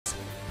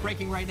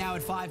Breaking right now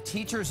at 5,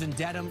 teachers in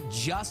Dedham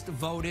just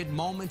voted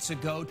moments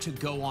ago to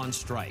go on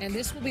strike. And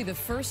this will be the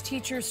first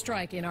teacher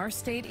strike in our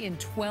state in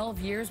 12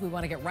 years. We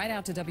want to get right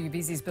out to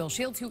WBZ's Bill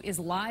Shields, who is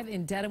live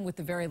in Dedham with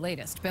the very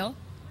latest. Bill?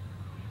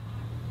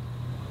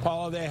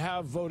 Paula, they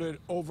have voted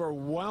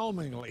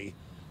overwhelmingly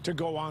to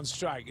go on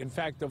strike. In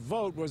fact, the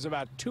vote was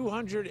about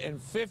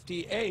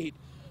 258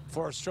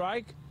 for a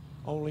strike,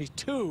 only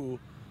 2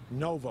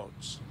 no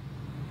votes.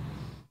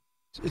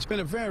 It's been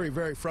a very,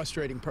 very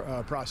frustrating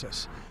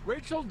process.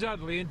 Rachel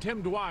Dudley and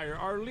Tim Dwyer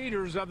are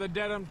leaders of the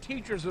Dedham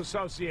Teachers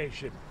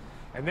Association,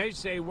 and they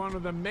say one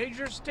of the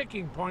major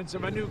sticking points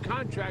of a new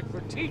contract for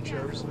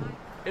teachers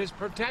is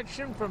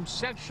protection from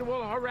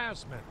sexual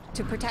harassment.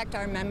 To protect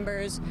our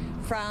members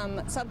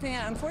from something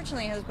that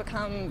unfortunately has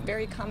become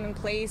very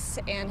commonplace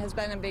and has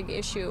been a big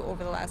issue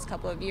over the last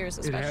couple of years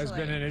especially. It has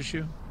been an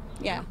issue?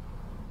 Yeah.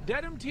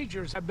 Dedham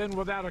teachers have been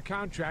without a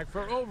contract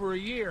for over a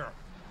year.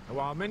 And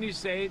while many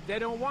say they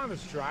don't want to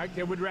strike,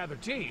 they would rather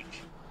teach,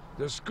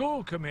 the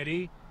school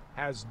committee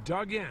has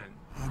dug in.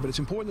 But it's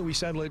important that we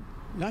settle it,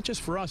 not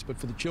just for us, but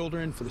for the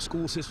children, for the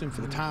school system,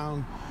 for the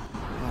town.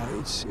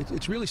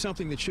 It's really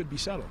something that should be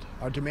settled.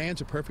 Our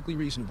demands are perfectly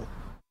reasonable.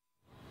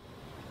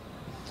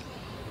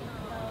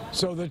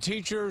 So the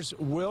teachers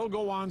will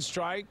go on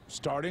strike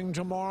starting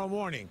tomorrow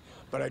morning.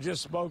 But I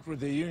just spoke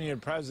with the union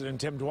president,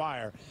 Tim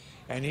Dwyer,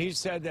 and he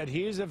said that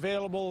he's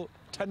available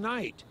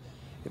tonight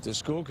if the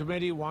school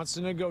committee wants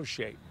to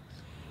negotiate.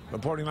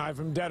 Reporting live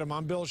from Dedham,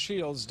 I'm Bill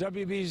Shields,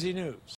 WBZ News.